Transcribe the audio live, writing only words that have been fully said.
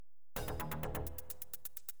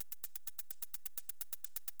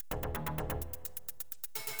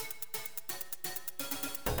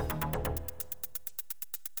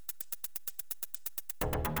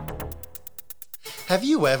Have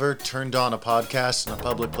you ever turned on a podcast in a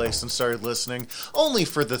public place and started listening, only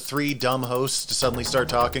for the three dumb hosts to suddenly start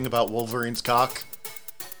talking about Wolverine's cock?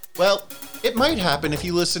 Well, it might happen if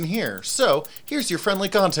you listen here. So, here's your friendly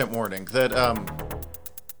content warning that,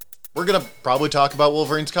 we're gonna probably talk about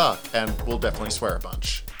Wolverine's cock, and we'll definitely swear a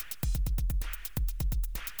bunch.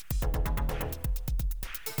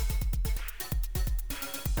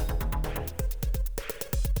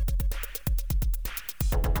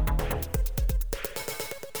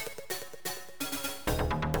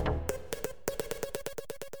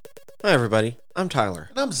 Hi everybody, I'm Tyler.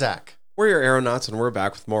 And I'm Zach. We're your aeronauts and we're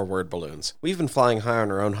back with more word balloons. We've been flying high on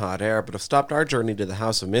our own hot air, but have stopped our journey to the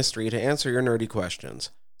House of Mystery to answer your nerdy questions.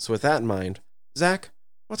 So with that in mind, Zach,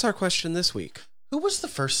 what's our question this week? Who was the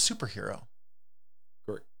first superhero?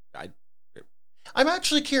 I- I'm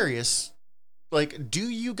actually curious, like, do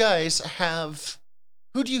you guys have...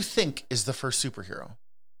 Who do you think is the first superhero?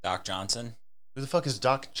 Doc Johnson? Who the fuck is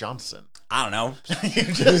Doc Johnson? I don't know. You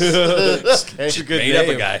just... It's a good Made up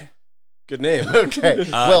name. a guy. Good name. Okay.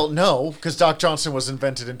 Well, no, because Doc Johnson was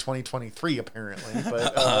invented in 2023, apparently.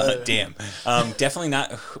 But Damn. Definitely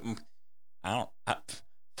not.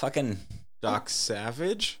 Fucking. Doc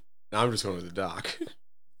Savage? No, I'm just going with the Doc.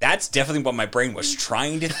 That's definitely what my brain was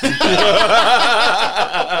trying to think of.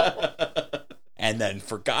 And then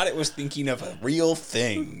forgot it was thinking of a real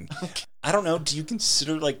thing. I don't know. Do you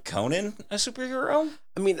consider, like, Conan a superhero?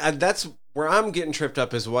 I mean, that's where I'm getting tripped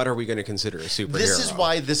up is what are we going to consider a superhero? this is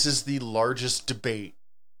why this is the largest debate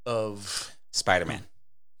of... Spider-Man.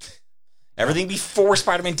 Everything before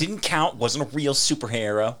Spider-Man didn't count, wasn't a real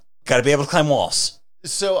superhero. Gotta be able to climb walls.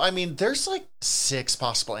 So, I mean, there's like 6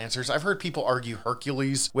 possible answers. I've heard people argue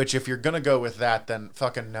Hercules, which if you're going to go with that, then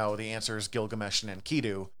fucking no. The answer is Gilgamesh and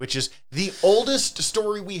Enkidu, which is the oldest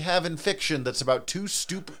story we have in fiction that's about 2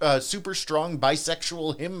 super strong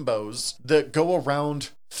bisexual himbos that go around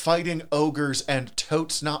fighting ogres and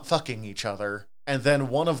totes not fucking each other. And then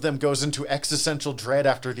one of them goes into existential dread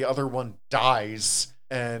after the other one dies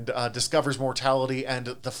and discovers mortality and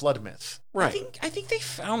the flood myth. Right. I think they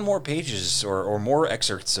found more pages or more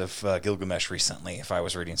excerpts of Gilgamesh recently, if I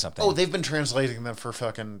was reading something. Oh, they've been translating them for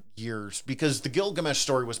fucking years because the Gilgamesh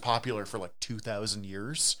story was popular for like 2,000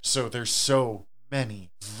 years. So there's so many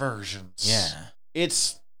versions. Yeah.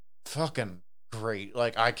 It's fucking great.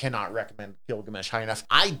 Like, I cannot recommend Gilgamesh high enough.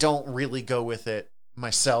 I don't really go with it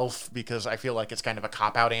myself because I feel like it's kind of a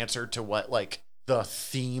cop-out answer to what, like, the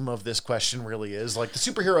theme of this question really is. Like, the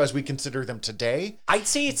superhero as we consider them today. I'd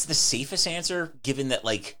say it's the safest answer, given that,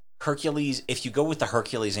 like, Hercules, if you go with the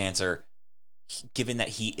Hercules answer, given that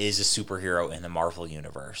he is a superhero in the Marvel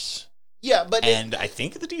universe. Yeah, but... And I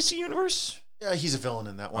think the DC universe? Yeah, he's a villain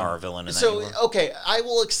in that one. Or a villain in that So, universe. okay, I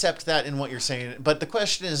will accept that in what you're saying, but the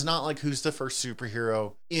question is not like who's the first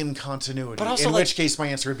superhero in continuity. But also, in like, which case my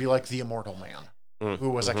answer would be like the Immortal Man, who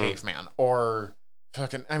was a caveman. Or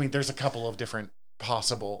fucking, I mean, there's a couple of different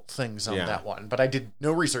possible things on that one, but I did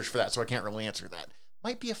no research for that, so I can't really answer that.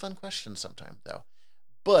 Might be a fun question sometime, though.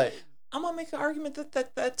 But I'm gonna make an argument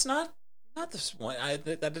that's not this one.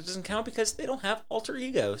 That it doesn't count because they don't have alter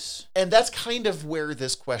egos. and that's kind of where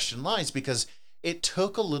this question lies, because it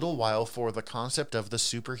took a little while for the concept of the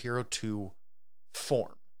superhero to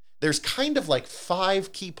form. There's kind of like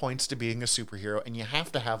 5 key points to being a superhero, and you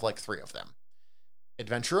have to have like 3 of them.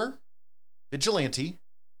 Adventurer, vigilante,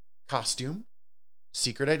 costume,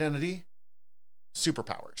 secret identity,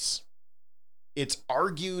 superpowers. It's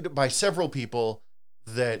argued by several people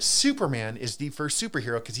that Superman is the first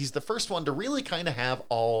superhero because he's the first one to really kind of have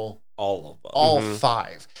all All of them.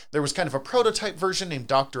 5. There was kind of a prototype version named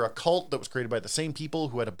Dr. Occult that was created by the same people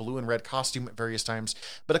who had a blue and red costume at various times,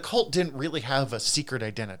 but Occult didn't really have a secret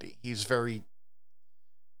identity. He's very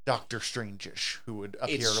Doctor Strange-ish, who would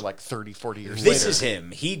appear like 30, 40 years later. This is him.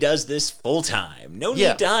 He does this full time. No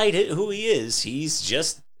need to hide who he is. He's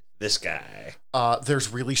just this guy.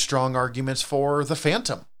 There's really strong arguments for the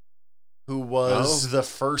Phantom, who was the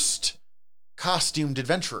first costumed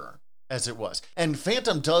adventurer, as it was. And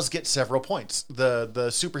Phantom does get several points. The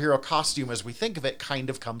superhero costume, as we think of it, kind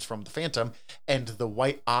of comes from the Phantom, and the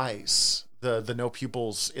white eyes, the no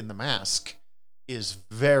pupils in the mask, is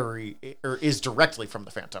directly from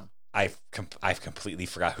the Phantom. I've completely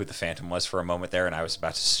forgot who the Phantom was for a moment there, and I was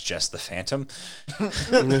about to suggest the Phantom. I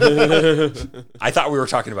thought we were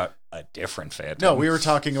talking about a different Phantom. No, we were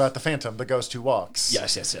talking about the Phantom, the ghost who walks.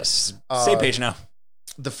 Yes. Same page now.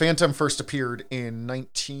 The Phantom first appeared in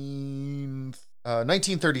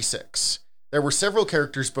 1936. There were several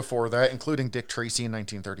characters before that, including Dick Tracy in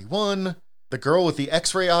 1931. The girl with the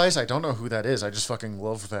X-ray eyes, I don't know who that is. I just fucking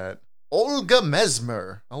love that. Olga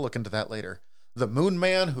Mesmer. I'll look into that later. The Moon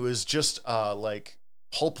Man, who is just like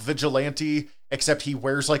pulp vigilante, except he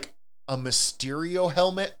wears like a Mysterio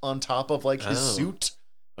helmet on top of like his suit.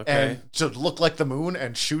 Okay. And to look like the Moon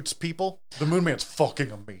and shoots people. The Moon Man's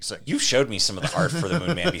fucking amazing. You showed me some of the art for the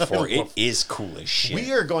Moon Man before. It is cool as shit.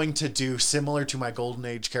 We are going to do similar to my Golden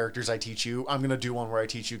Age characters I teach you. I'm going to do one where I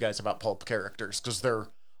teach you guys about pulp characters because they're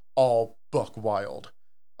all buck wild.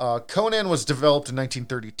 Conan was developed in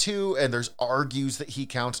 1932, and there's argues that he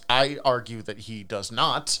counts. I argue that he does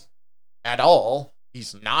not at all.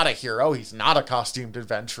 He's not a hero. He's not a costumed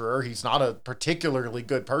adventurer. He's not a particularly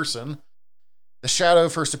good person. The Shadow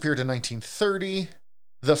first appeared in 1930.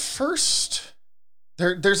 The first...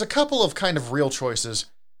 There's a couple of kind of real choices.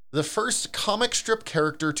 The first comic strip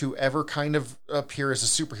character to ever kind of appear as a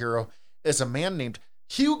superhero is a man named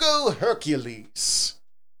Hugo Hercules.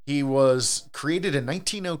 He was created in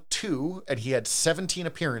 1902, and he had 17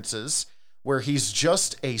 appearances, where he's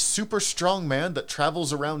just a super strong man that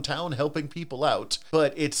travels around town helping people out.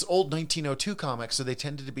 But it's old 1902 comics, so they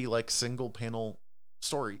tended to be like single panel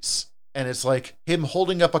stories. And it's like him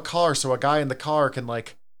holding up a car so a guy in the car can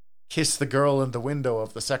like kiss the girl in the window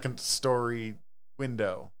of the second story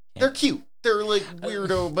window. Yeah. They're cute. They're like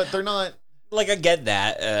weirdo, but they're not. Like, I get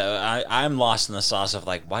that. I'm lost in the sauce of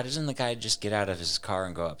like, why doesn't the guy just get out of his car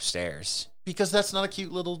and go upstairs? Because that's not a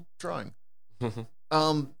cute little drawing.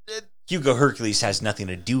 Hugo Hercules has nothing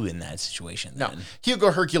to do in that situation. Then. No,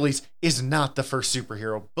 Hugo Hercules is not the first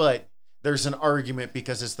superhero, but there's an argument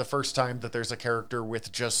because it's the first time that there's a character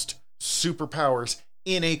with just superpowers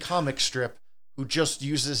in a comic strip who just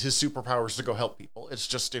uses his superpowers to go help people. It's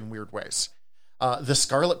just in weird ways. The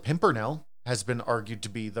Scarlet Pimpernel has been argued to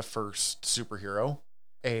be the first superhero,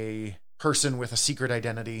 a person with a secret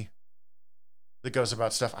identity that goes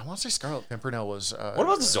about stuff. I want to say Scarlet Pimpernel was... what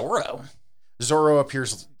about Zorro? Zorro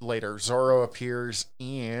appears later. Zorro appears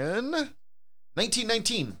in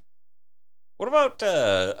 1919. What about,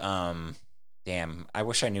 damn, I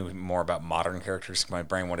wish I knew more about modern characters. My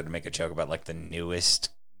brain wanted to make a joke about, like, the newest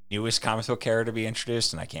comic book character to be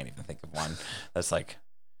introduced, and I can't even think of one. That's like,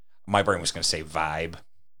 my brain was going to say Vibe.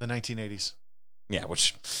 The 1980s. Yeah,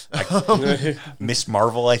 which, Miss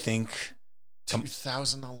Marvel, I think.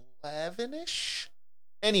 2011-ish?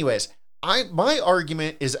 Anyways, my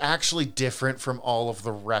argument is actually different from all of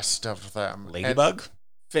the rest of them. Ladybug?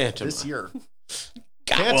 Phantoma. This year.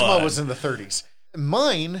 Phantoma was in the 30s.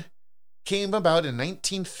 Mine came about in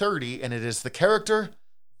 1930, and it is the character,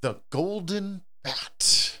 the Golden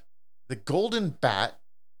Bat. The Golden Bat,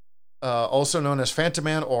 also known as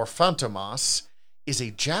Phantoman or Phantomas, is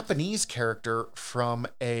a Japanese character from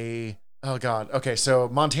a... Oh, God. Okay, so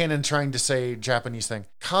Montanan trying to say Japanese thing.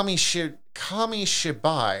 Kamishibai,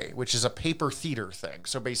 which is a paper theater thing.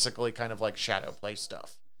 So basically kind of like shadow play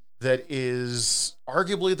stuff. That is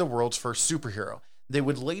arguably the world's first superhero. They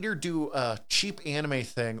would later do a cheap anime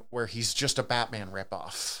thing where he's just a Batman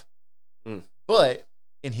ripoff. But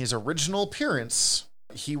in his original appearance,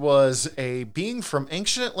 he was a being from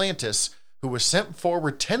ancient Atlantis who was sent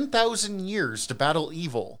forward 10,000 years to battle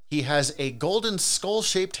evil. He has a golden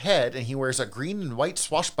skull-shaped head, and he wears a green and white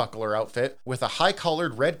swashbuckler outfit with a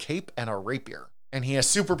high-collared red cape and a rapier. And he has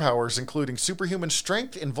superpowers, including superhuman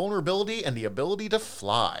strength, invulnerability, and the ability to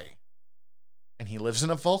fly. And he lives in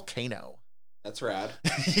a volcano. That's rad.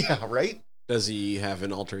 Yeah, right? Does he have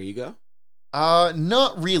an alter ego?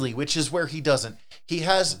 Not really, which is where he doesn't. He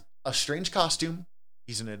has a strange costume.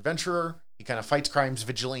 He's an adventurer. He kind of fights crimes,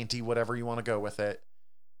 vigilante, whatever you want to go with it.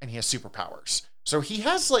 And he has superpowers. So he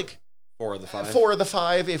has like 4 of the 5. 4 of the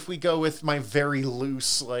 5. If we go with my very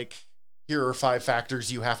loose, like, here are 5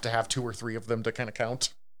 factors, you have to have 2 or 3 of them to kind of count.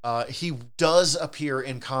 He does appear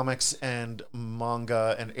in comics and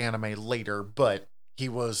manga and anime later, but he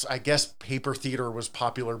was, I guess, paper theater was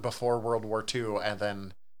popular before World War II and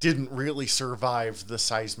then didn't really survive the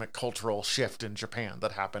seismic cultural shift in Japan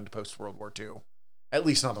that happened post World War II. At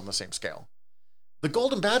least not on the same scale. The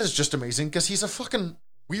Golden Bat is just amazing because he's a fucking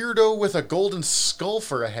weirdo with a golden skull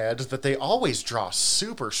for a head that they always draw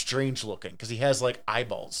super strange looking because he has like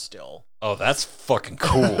eyeballs still. Oh, that's fucking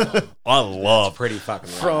cool. I love pretty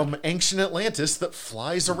fucking rad. From ancient Atlantis that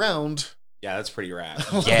flies around. Yeah, that's pretty rad.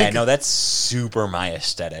 Yeah, no, that's super my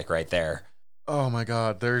aesthetic right there. Oh my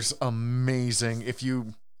God, there's amazing. If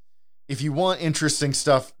you want interesting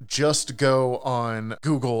stuff, just go on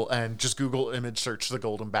Google and just Google image search the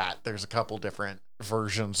Golden Bat. There's a couple different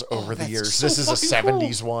versions over the years. So this is a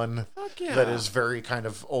 70s cool. one Yeah. that is very kind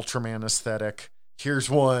of Ultraman aesthetic. Here's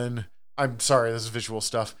one. I'm sorry, this is visual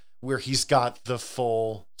stuff where he's got the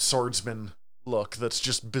full swordsman look that's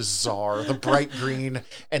just bizarre. The bright green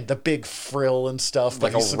and the big frill and stuff.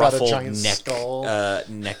 Like but he's a got ruffled a giant neck. skull.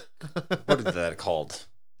 Neck. What is that called?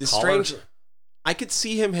 The Collar? strange. I could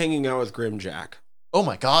see him hanging out with Grimjack. Oh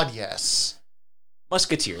my God, yes.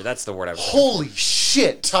 Musketeer, that's the word I was Holy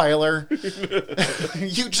shit, Tyler.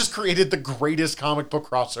 You just created the greatest comic book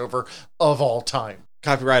crossover of all time.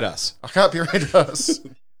 Copyright us. Copyright us.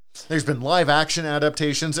 There's been live action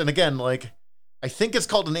adaptations. And again, like, I think it's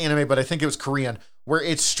called an anime, but I think it was Korean, where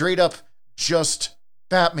it's straight up just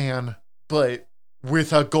Batman, but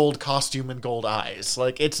with a gold costume and gold eyes.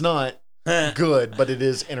 Like, it's not good, but it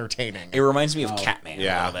is entertaining. It reminds me of Catman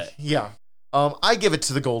yeah. a little bit. Yeah. I give it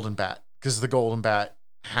to the Golden Bat, because the Golden Bat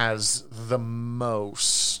has the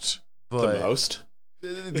most. But The most?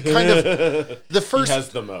 kind of the first. He has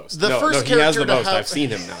the most. The first he has character the to most. have- I've seen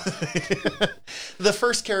him now. The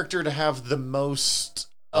first character to have the most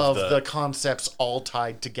of Of the the- concepts all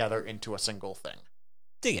tied together into a single thing.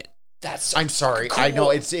 Dig it. That's I'm sorry. cool. I know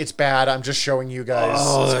it's bad. I'm just showing you guys.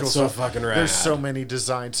 Oh, It's that's cool so stuff. fucking rad. There's so many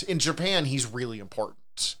designs. In Japan, he's really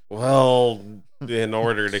important. Well, in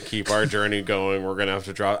order to keep our journey going, we're going to have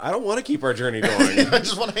to drop... I don't want to keep our journey going. I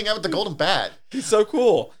just want to hang out with the Golden Bat. He's so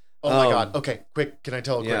cool. Oh my God. Okay, quick. Can I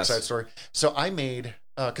tell a quick yes. side story? So I made,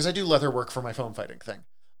 because I do leather work for my phone fighting thing,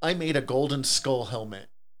 I made a golden skull helmet.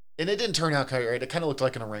 And it didn't turn out quite right. It kind of looked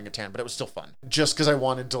like an orangutan, but it was still fun. Just because I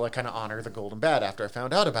wanted to like kind of honor the Golden Bat after I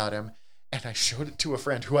found out about him. And I showed it to a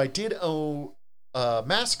friend who I did owe a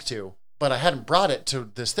mask to, but I hadn't brought it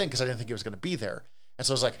to this thing because I didn't think he was going to be there. And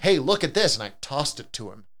so I was like, hey, look at this. And I tossed it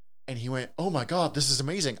to him. And he went, oh my God, this is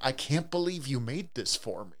amazing. I can't believe you made this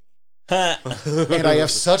for me. And I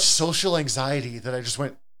have such social anxiety that I just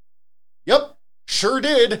went, yep, sure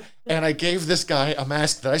did. And I gave this guy a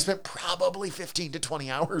mask that I spent probably 15 to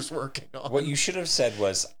 20 hours working on. What you should have said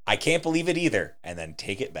was, I can't believe it either, and then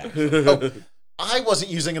take it back. Oh, I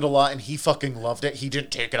wasn't using it a lot, and he fucking loved it. He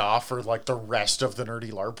didn't take it off for like the rest of the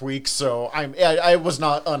Nerdy LARP week, so I was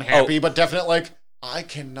not unhappy, but definitely like I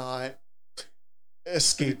cannot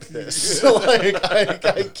escape this. Like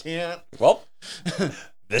I can't. Well,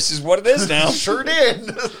 this is what it is now. Sure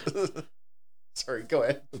did. Sorry, go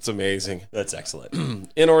ahead. It's amazing. That's excellent.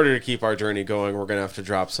 In order to keep our journey going, we're going to have to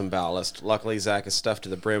drop some ballast. Luckily, Zach is stuffed to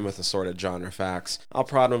the brim with assorted genre facts. I'll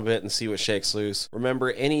prod him a bit and see what shakes loose.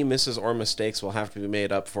 Remember, any misses or mistakes will have to be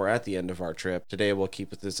made up for at the end of our trip. Today, we'll keep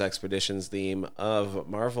with this expedition's theme of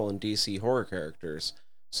Marvel and DC horror characters.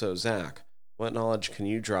 So, Zach, what knowledge can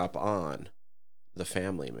you drop on the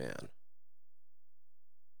Family Man?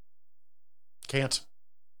 Can't.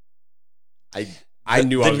 I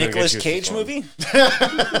knew I the was gonna Nicolas get you Cage for fun. movie?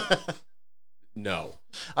 No.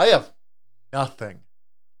 I have nothing.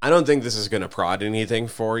 I don't think this is going to prod anything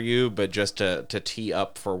for you, but just to tee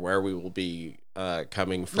up for where we will be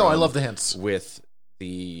coming from. No, I love the hints. With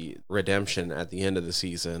the redemption at the end of the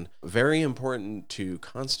season. Very important to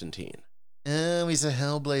Constantine. Oh, he's a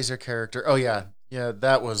Hellblazer character. Oh, yeah. Yeah,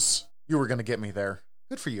 that was... You were going to get me there.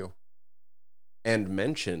 Good for you. And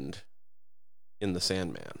mentioned in The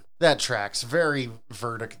Sandman. That tracks. Very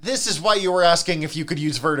Vertigo. This is why you were asking if you could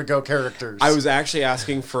use Vertigo characters. I was actually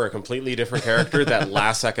asking for a completely different character that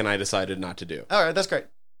last second I decided not to do. All right, that's great.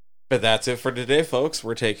 But that's it for today, folks.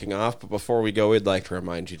 We're taking off. But before we go, we'd like to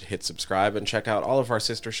remind you to hit subscribe and check out all of our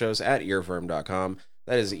sister shows at earworm.com.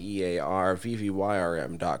 That is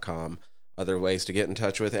EARVVYRM.com. Other ways to get in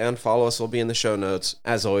touch with and follow us will be in the show notes.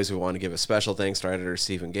 As always, we want to give a special thanks to our editor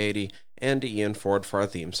Stephen Gady and to Ian Ford for our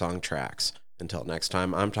theme song tracks. Until next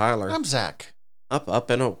time, I'm Tyler. I'm Zach. Up,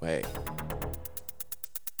 up, and away.